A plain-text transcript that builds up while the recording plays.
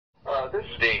This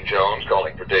is Dean Jones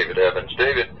calling for David Evans.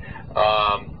 David,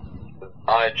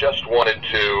 I just wanted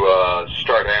to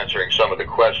start answering some of the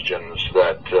questions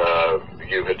that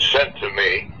you had sent to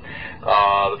me.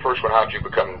 The first one, how did you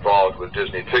become involved with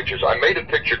Disney Pictures? I made a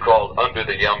picture called Under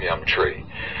the Yum Yum Tree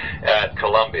at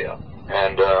Columbia,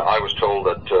 and I was told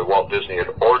that Walt Disney had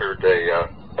ordered a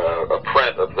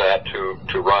print of that to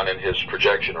run in his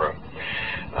projection room.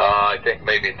 I think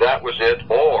maybe that was it,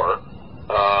 or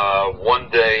one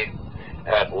day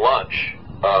at lunch,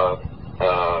 Walt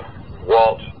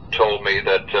told me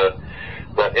that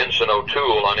Ensign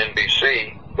O'Toole on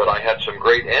NBC, that I had some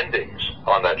great endings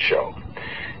on that show.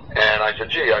 And I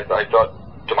said, gee, I thought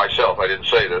to myself, I didn't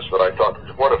say this, but I thought,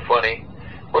 what a funny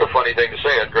thing to say,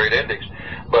 I had great endings.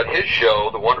 But his show,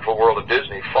 The Wonderful World of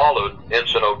Disney, followed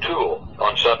Ensign O'Toole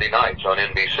on Sunday nights on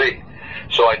NBC.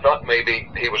 So I thought maybe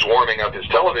he was warming up his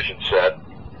television set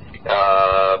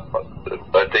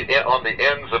on the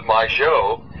ends of my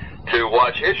show to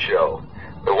watch his show,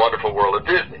 The Wonderful World of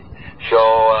Disney.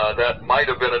 So that might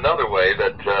have been another way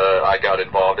that I got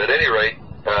involved. At any rate,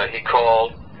 he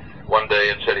called one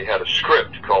day and said he had a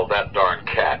script called That Darn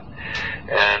Cat,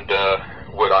 and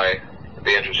would I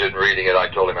be interested in reading it? I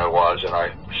told him I was, and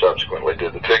I subsequently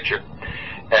did the picture,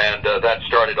 and that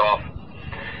started off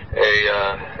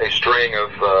a string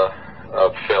of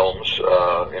films,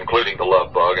 including The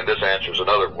Love Bug, and this answers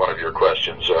another one of your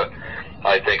questions.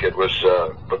 I think it was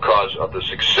because of the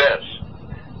success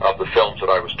of the films that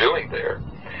I was doing there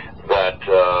that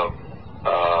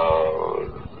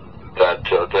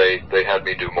they had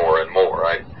me do more and more.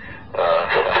 I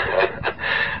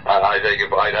think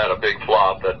if I'd had a big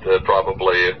flop, that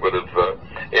probably it would have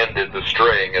ended the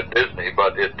string at Disney,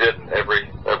 but it didn't. Every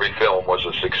film was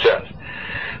a success.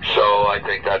 So I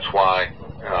think that's why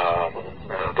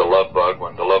The Love Bug,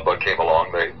 when The Love Bug came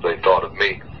along, they thought of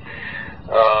me.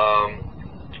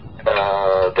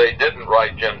 They didn't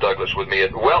write Jim Douglas with me.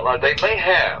 Well, they may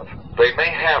have. They may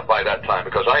have by that time,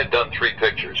 because I had done 3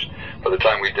 pictures by the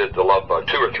time we did The Love Bug,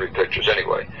 2 or 3 pictures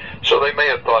anyway. So they may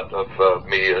have thought of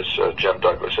me as Jim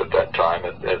Douglas at that time.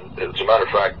 And as a matter of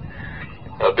fact,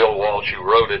 Bill Walsh, who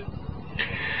wrote it,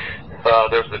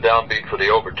 there's the downbeat for the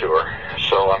Overture.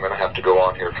 So I'm going to have to go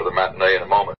on here for the matinee in a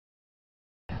moment.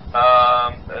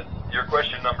 Your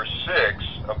question number 6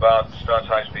 about stunts,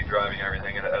 high-speed driving, and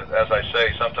everything. And as I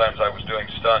say, sometimes I was doing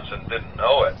stunts and didn't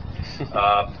know it.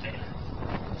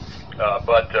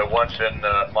 But once in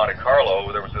Monte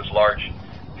Carlo, there was this large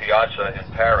piazza in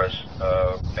Paris,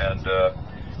 and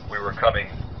we were coming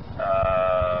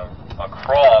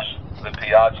across the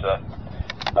piazza.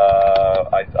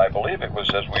 I believe it was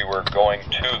as we were going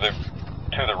to the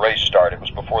race start. It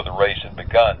was before the race had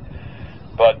begun.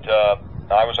 But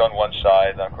I was on one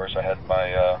side, and of course I had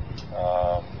my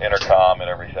intercom and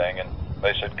everything, and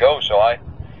they said go. So I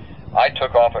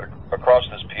took off across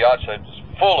this piazza. It was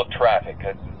full of traffic.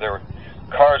 There were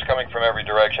cars coming from every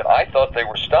direction. I thought they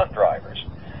were stunt drivers.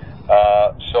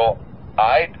 So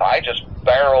I just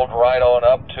barreled right on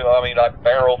up to, I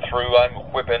barreled through, I'm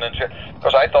whipping and shit,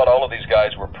 because I thought all of these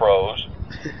guys were pros,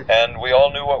 and we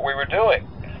all knew what we were doing.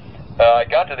 I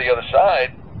got to the other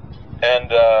side,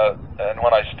 and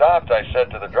when I stopped, I said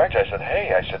to the director, I said,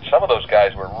 hey, some of those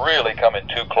guys were really coming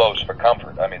too close for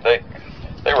comfort.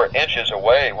 They were inches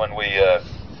away when we,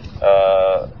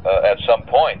 at some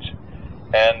points.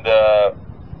 And I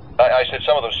said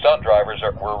some of those stunt drivers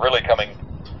were really coming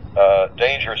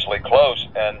dangerously close,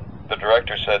 and the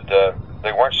director said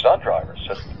they weren't stunt drivers.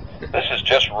 Said, this is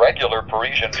just regular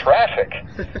Parisian traffic.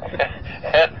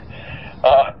 And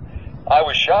I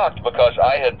was shocked, because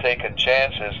I had taken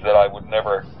chances that I would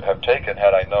never have taken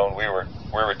had I known we were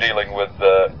dealing with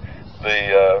the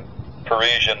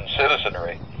Parisian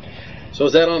citizenry. So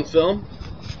is that on film?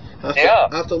 Yeah.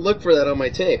 I'll have to look for that on my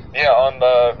tape. Yeah, on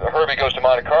Herbie Goes to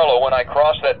Monte Carlo, when I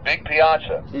crossed that big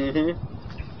piazza. Mm-hmm.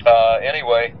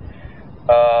 Anyway,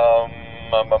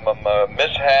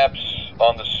 mishaps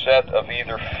on the set of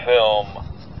either film.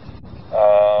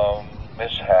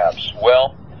 Mishaps.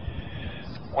 Well,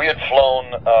 we had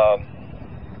flown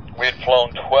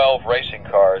 12 racing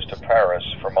cars to Paris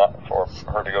for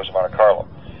Herbie Goes to Monte Carlo,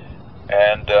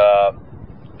 and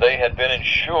they had been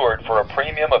insured for a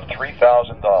premium of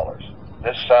 $3,000.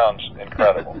 This sounds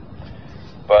incredible,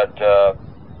 but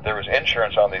there was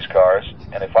insurance on these cars,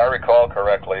 and if I recall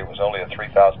correctly, it was only a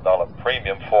 $3,000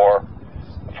 premium for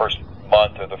the first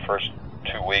month or the first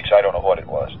 2 weeks. I don't know what it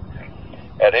was.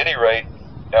 At any rate,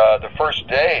 the first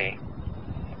day,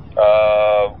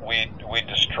 we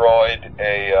destroyed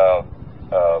a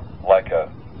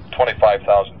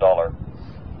 $25,000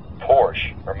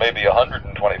 Porsche, or maybe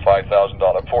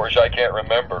 $125,000 Porsche. I can't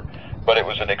remember, but it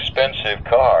was an expensive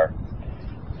car,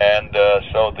 And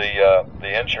so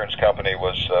the insurance company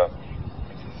was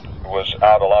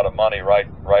out a lot of money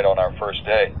right on our first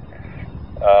day.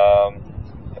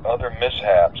 Other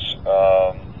mishaps.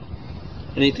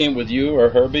 Anything with you or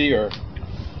Herbie or?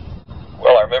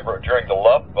 Well, I remember during the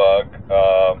Love Bug,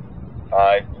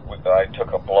 I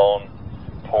took a blown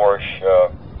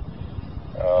Porsche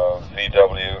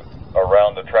VW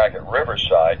around the track at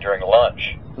Riverside during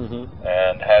lunch,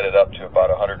 and had it up to about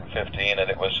 115, and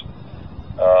it was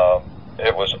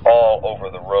all over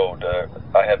the road.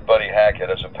 I had Buddy Hackett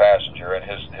as a passenger, and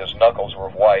his knuckles were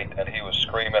white, and he was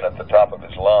screaming at the top of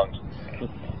his lungs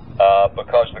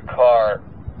because the car,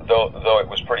 though it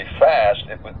was pretty fast,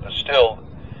 it was still,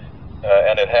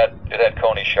 and it had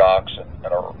Coney shocks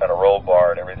and a roll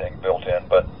bar and everything built in,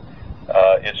 but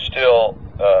it still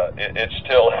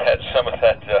had some of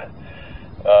that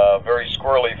very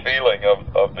squirrely feeling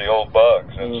of the old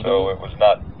bugs, and so it was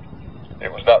not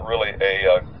really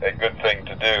a good thing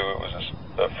to do. It was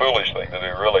a foolish thing to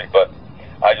do, really, but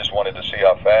I just wanted to see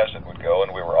how fast it would go,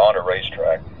 and we were on a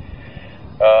racetrack.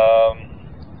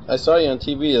 I saw you on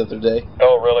TV the other day.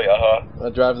 Oh, really? I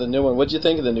drive the new one. What'd you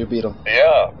think of the new Beetle?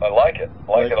 Yeah, I like it.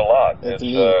 Like it a lot. It's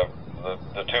the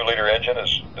 2-liter engine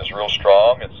is real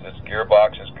strong. Its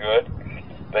gearbox is good.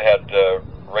 They had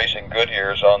racing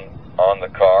Goodyears on the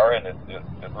car, and it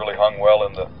really hung well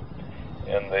in the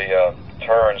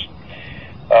turns.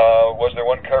 Was there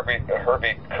one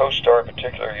Herbie co-star in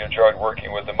particular you enjoyed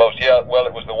working with the most? Yeah, well,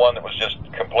 it was the one that was just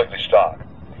completely stock.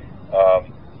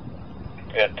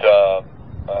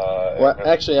 Well,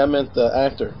 actually, I meant the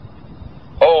actor.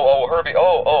 Oh, Herbie.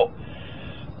 Oh.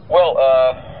 Well,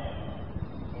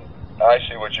 I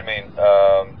see what you mean.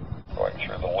 Going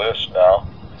through the list now.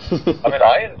 I mean,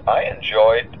 I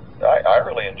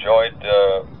really enjoyed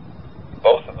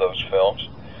both of those films,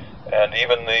 and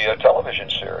even the television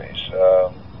series.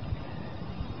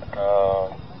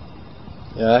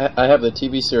 Yeah, I have the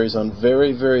TV series on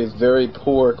very, very, very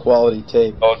poor quality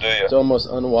tape. Oh, do you? It's almost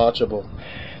unwatchable.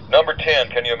 Number 10,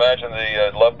 can you imagine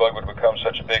the Love Bug would become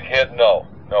such a big hit? No,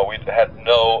 we had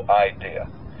no idea.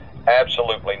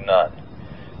 Absolutely none.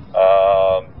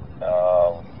 Of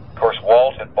course,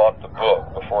 Walt had bought the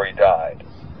book before he died.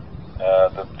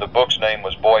 The book's name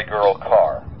was Boy, Girl,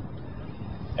 Car.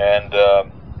 And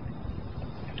the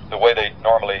way they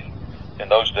normally, in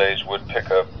those days, would pick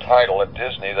a title at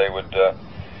Disney, they would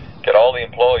get all the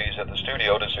employees at the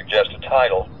studio to suggest a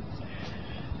title,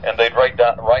 and they'd write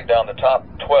down the top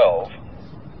 12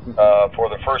 for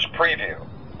the first preview,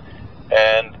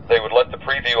 and they would let the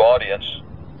preview audience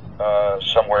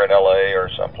somewhere in L.A. or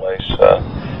someplace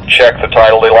check the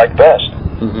title they liked best,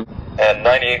 and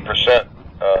 98%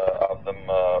 of them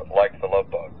liked the Love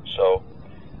Bug. So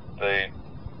the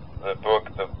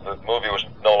movie was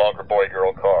no longer Boy,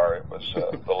 Girl, Car. It was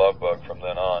the Love Bug from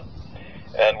then on,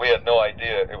 and we had no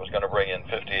idea it was going to bring in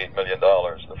 $58 million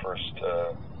the first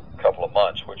couple of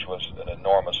months, which was an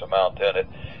enormous amount then.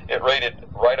 It rated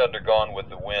right under Gone with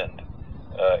the Wind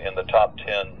in the top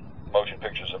 10 motion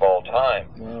pictures of all time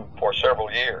for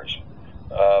several years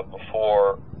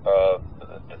before the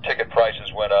ticket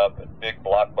prices went up and big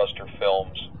blockbuster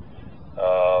films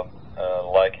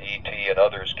like E.T. and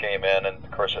others came in, and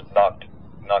of course it knocked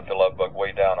the Love Bug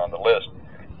way down on the list.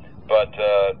 But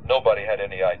nobody had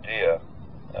any idea.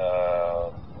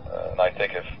 And I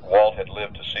think if Walt had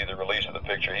lived to see the release of the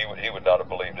picture, he would not have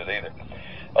believed it either.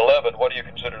 11, what do you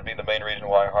consider to be the main reason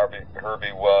why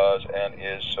Herbie was and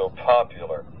is so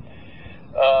popular?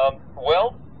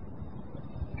 Well,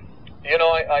 you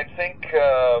know, I think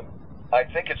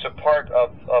it's a part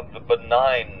of the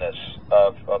benignness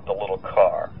of the little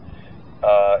car.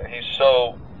 He's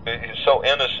so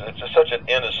innocent. It's just such an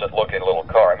innocent-looking little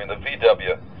car. I mean, the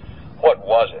VW, what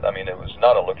was it? I mean, it was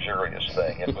not a luxurious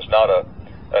thing. It was not a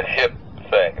hip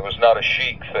thing. It was not a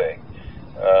chic thing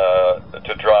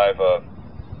to drive a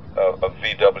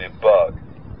VW Bug.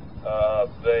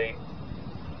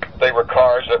 They were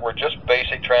cars that were just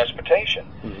basic transportation,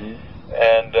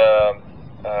 and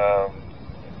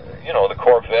you know, the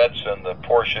Corvettes and the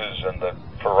Porsches and the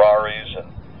Ferraris and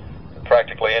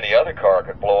practically any other car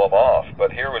could blow them off.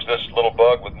 But here was this little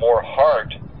Bug with more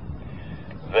heart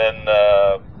than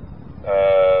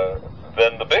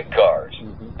the big cars.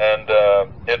 And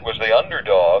it was the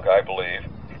underdog, I believe.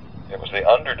 It was the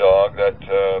underdog that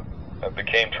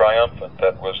became triumphant.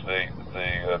 That was the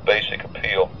basic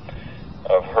appeal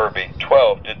of Herbie.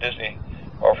 12, did Disney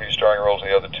offer you starring roles in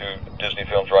the other two Disney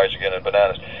films, Rise Again and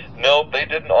Bananas? No, they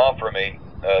didn't offer me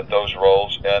those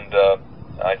roles, and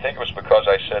I think it was because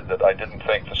I said that I didn't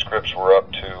think the scripts were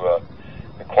up to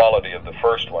the quality of the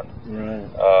first one.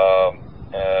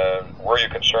 Were you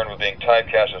concerned with being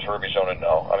typecast as Herbie Zona?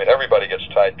 No. I mean, everybody gets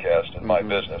typecast in my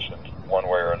business in one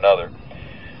way or another.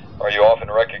 Are you often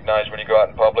recognized when you go out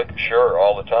in public? Sure,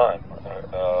 all the time.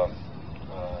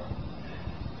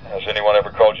 Has anyone ever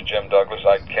called you Jim Douglas?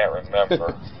 I can't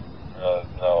remember.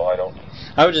 No, I don't.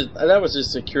 That was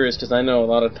just curious because I know a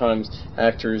lot of times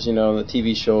actors, you know, the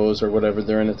TV shows or whatever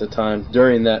they're in at the time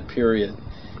during that period,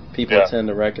 people tend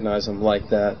to recognize them like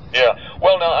that. Yeah.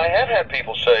 Well, now I have had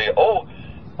people say, you're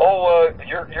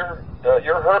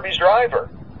Herbie's driver.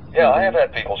 Yeah, I have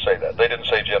had people say that. They didn't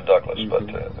say Jim Douglas, but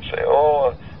say,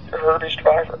 you're Herbie's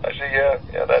driver. I say, yeah,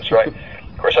 that's right.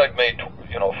 Of course, I've made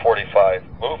 45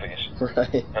 movies,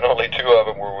 right, and only 2 of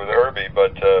them were with Herbie.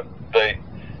 But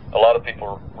a lot of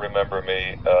people remember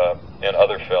me in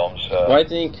other films. Well, I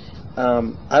think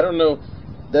I don't know.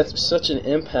 That's such an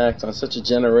impact on such a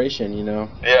generation, you know.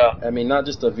 Yeah. I mean, not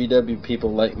just the VW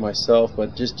people like myself,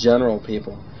 but just general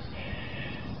people.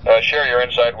 Share your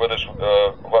insight with us.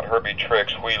 What Herbie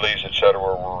tricks, wheelies, etc.,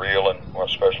 were real, and what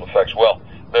special effects? Well,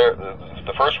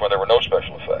 the first one, there were no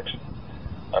special effects.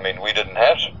 I mean, we didn't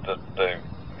have the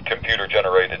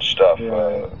computer-generated stuff.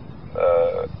 Right.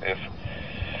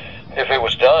 If it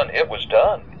was done, it was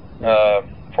done.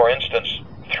 For instance,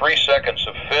 3 seconds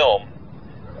of film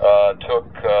took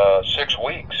 6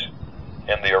 weeks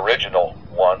in the original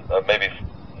one. I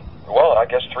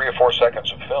guess 3 or 4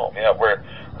 seconds of film. Yeah, where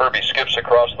Herbie skips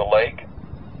across the lake.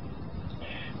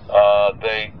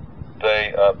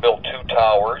 They built 2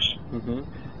 towers,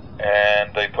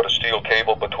 and they put a steel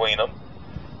cable between them,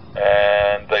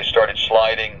 and they started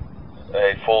sliding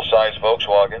a full-size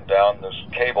Volkswagen down those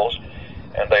cables,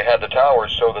 and they had the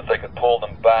towers so that they could pull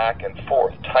them back and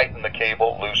forth, tighten the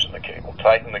cable, loosen the cable,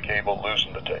 tighten the cable,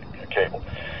 loosen the cable.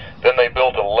 Then they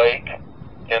built a lake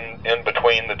in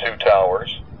between the 2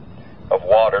 towers of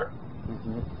water,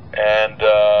 and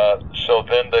so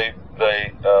then they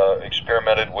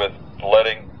experimented with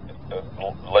letting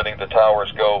the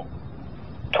towers go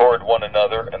toward one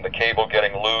another, and the cable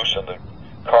getting loose, and the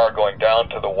car going down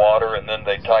to the water, and then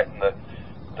they tightened the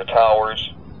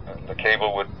towers, and the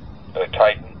cable would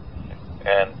tighten,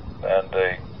 and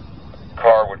the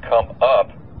car would come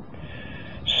up.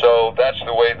 So that's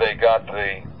the way they got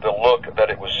the look that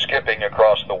it was skipping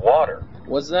across the water.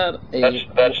 Was that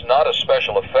that's not a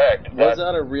special effect. Was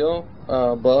that a real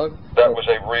bug? That was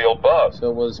a real bug. So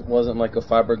it wasn't like a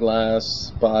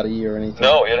fiberglass body or anything?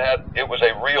 No, it was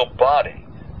a real body.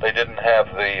 They didn't have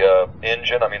the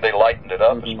engine. I mean, they lightened it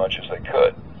up as much as they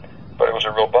could, but it was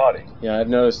a real body. Yeah, I've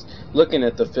noticed, looking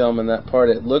at the film in that part,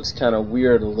 it looks kind of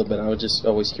weird a little bit. I was just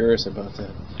always curious about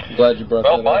that. I'm glad you brought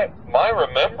that up. Well, my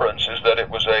remembrance is that it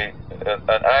was an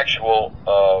actual,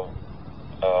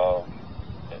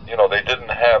 they didn't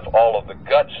have all of the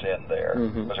guts in there,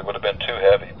 because it would have been too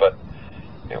heavy, but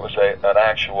it was an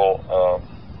actual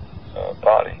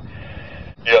body.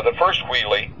 Yeah, the first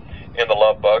wheelie in the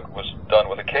Love Bug was done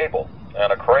with a cable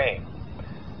and a crane.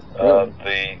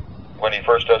 Really? When he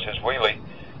first does his wheelie,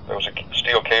 there was a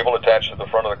steel cable attached to the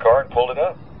front of the car and pulled it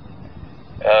up.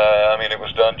 I mean, it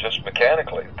was done just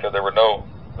mechanically because there were no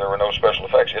special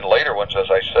effects. In later ones, as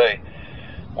I say,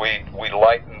 we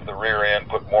lightened the rear end,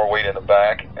 put more weight in the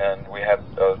back, and we had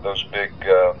those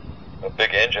a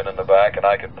big engine in the back, and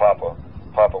I could pop a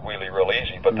wheelie real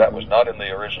easy. But that was not in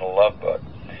the original Love Bug.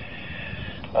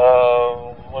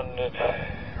 When did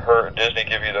Disney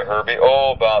give you the Herbie?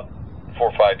 Oh, about 4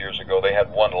 or 5 years ago. They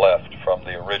had one left from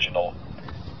the original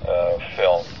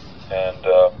film, and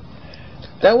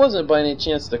that wasn't by any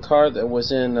chance the car that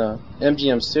was in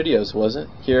MGM Studios, was it,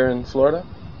 here in Florida?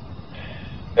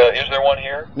 Is there one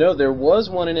here? No, there was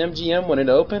one in MGM when it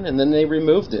opened, and then they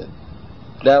removed it.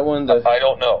 That one. I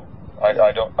don't know.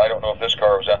 I don't know if this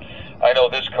car was out. I know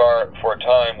this car for a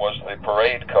time was the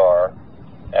parade car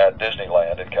at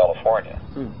Disneyland in California.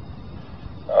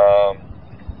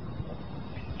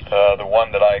 The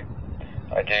one that I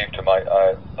gave it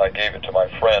to my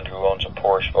friend who owns a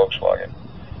Porsche Volkswagen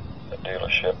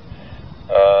dealership.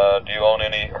 Do you own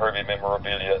any Herbie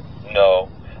memorabilia? No.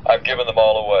 I've given them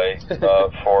all away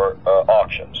for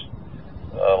auctions,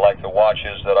 like the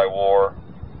watches that I wore,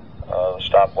 the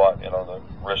stopwatch, the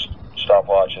wrist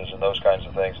stopwatches, and those kinds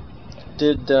of things.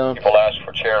 Did people ask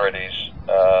for charities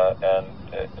and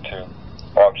to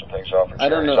auction things off for charities? I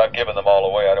don't know. I've given them all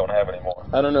away. I don't have any more.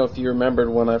 I don't know if you remembered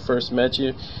when I first met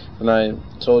you, and I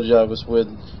told you I was with.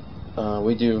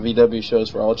 We do VW shows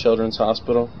for All Children's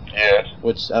Hospital. Yes.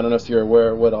 Which, I don't know if you're aware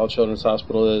of what All Children's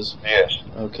Hospital is. Yes.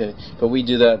 Okay. But we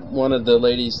do that. One of the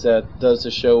ladies that does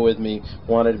the show with me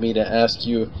wanted me to ask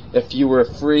you if you were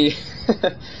free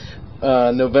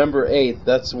November 8th.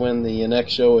 That's when the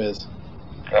next show is.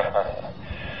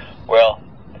 Well,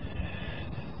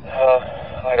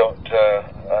 I don't.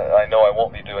 I know I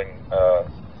won't be doing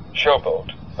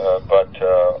Showboat, but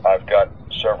I've got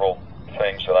several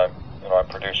things that I'm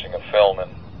producing a film in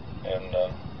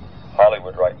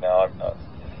Hollywood right now.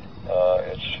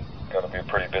 It's going to be a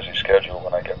pretty busy schedule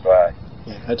when I get back.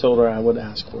 Yeah, I told her I would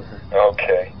ask for her.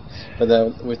 Okay.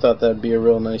 But we thought that'd be a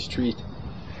real nice treat.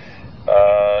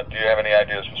 Do you have any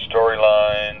ideas for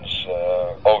storylines?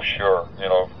 Oh, sure.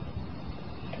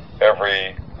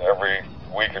 Every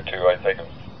week or two I think of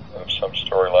some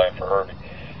storyline for Herbie.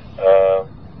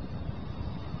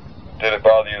 Did it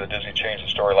bother you that Disney changed the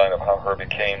storyline of how Herbie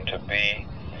came to be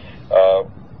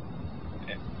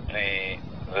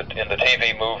in the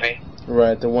TV movie?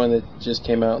 Right, the one that just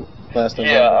came out last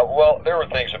November. Yeah, well, there were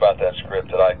things about that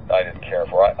script that I didn't care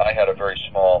for. I had a very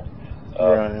small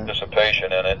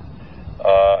participation in it,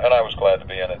 and I was glad to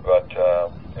be in it, but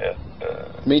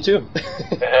me too.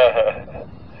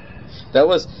 That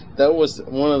was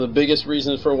one of the biggest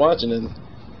reasons for watching it.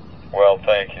 Well,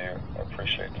 thank you. I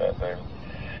appreciate that, David.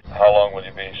 How long will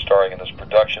you be starring in this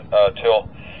production? Till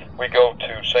we go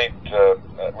to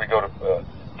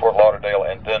Fort Lauderdale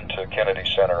and then to Kennedy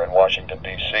Center in Washington,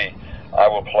 D.C. I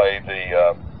will play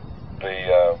the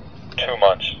 2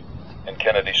 months in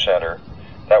Kennedy Center.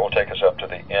 That will take us up to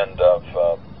the end of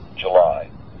July,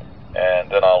 and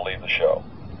then I'll leave the show.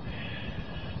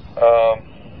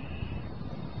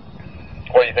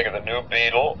 What do you think of the new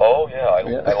Beetle? Oh, yeah,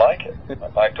 I like it.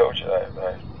 I told you.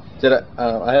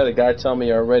 I had a guy tell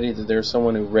me already that there's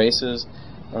someone who races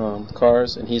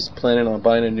cars, and he's planning on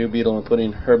buying a new Beetle and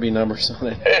putting Herbie numbers on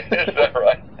it. Is that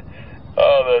right?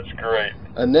 Oh, that's great.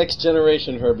 A next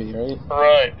generation Herbie, right?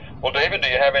 Right. Well, David, do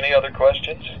you have any other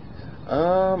questions?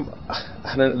 I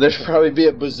don't know. There's probably be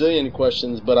a bazillion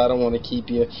questions, but I don't want to keep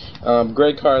you.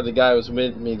 Greg Carr, the guy who was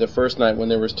with me the first night when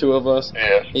there was 2 of us.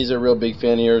 Yes. He's a real big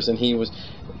fan of yours, and he was.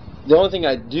 The only thing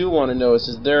I do want to know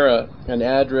is there an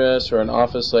address or an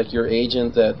office like your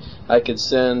agent that I could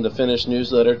send the finished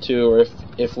newsletter to, or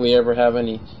if we ever have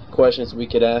any questions we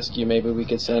could ask you, maybe we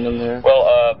could send them there? Well,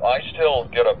 I still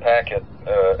get a packet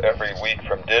every week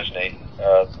from Disney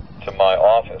to my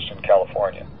office in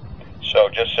California. So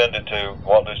just send it to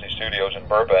Walt Disney Studios in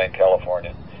Burbank,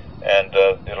 California, and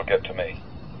it'll get to me.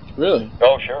 Really?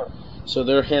 Oh, sure. So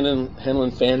they're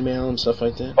handling fan mail and stuff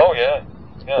like that? Oh, yeah.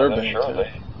 Yeah, Burbank, sure.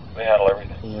 They handle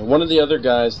everything. Yeah, one of the other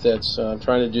guys that's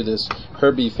trying to do this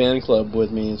Herbie fan club with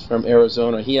me is from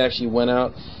Arizona. He actually went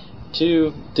out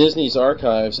to Disney's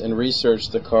archives and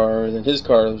researched the car, and his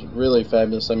car is really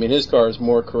fabulous. I mean, his car is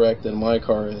more correct than my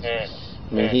car is. I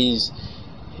mean, he's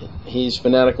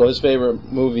fanatical. His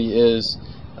favorite movie is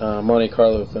Monte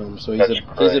Carlo film, so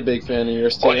he's a big fan of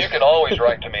yours too. Well, you can always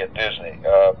write to me at Disney,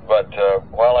 but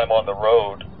while I'm on the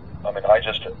road, I mean, I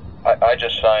just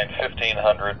signed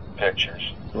 1,500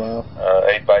 pictures. Wow.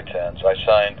 8x10s. I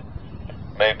signed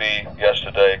maybe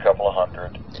yesterday a couple of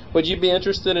hundred. Would you be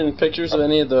interested in pictures of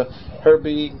any of the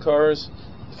Herbie cars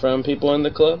from people in the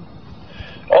club?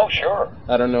 Oh, sure.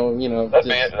 I don't know,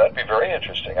 That'd be very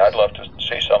interesting. I'd love to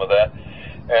see some of that.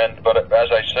 But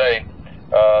as I say,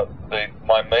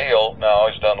 my mail now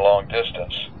is done long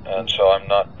distance, and so I'm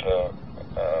not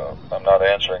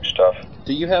answering stuff.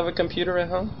 Do you have a computer at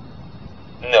home?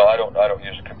 No, I don't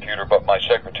use a computer, but my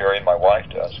secretary and my wife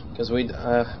does. Because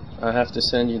I have to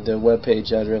send you the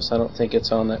webpage address. I don't think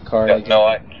it's on that card. Yeah, no,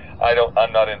 I don't.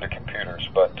 I'm not into computers,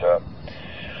 but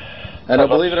I don't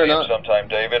believe it or not. Sometime,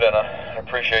 David, and I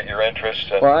appreciate your interest.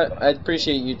 And, well, I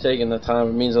appreciate you taking the time.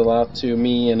 It means a lot to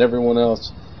me and everyone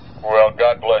else. Well,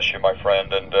 God bless you, my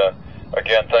friend, and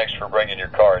again, thanks for bringing your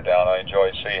car down. I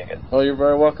enjoy seeing it. Oh, you're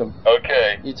very welcome.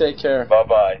 Okay. You take care.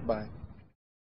 Bye-bye. Bye.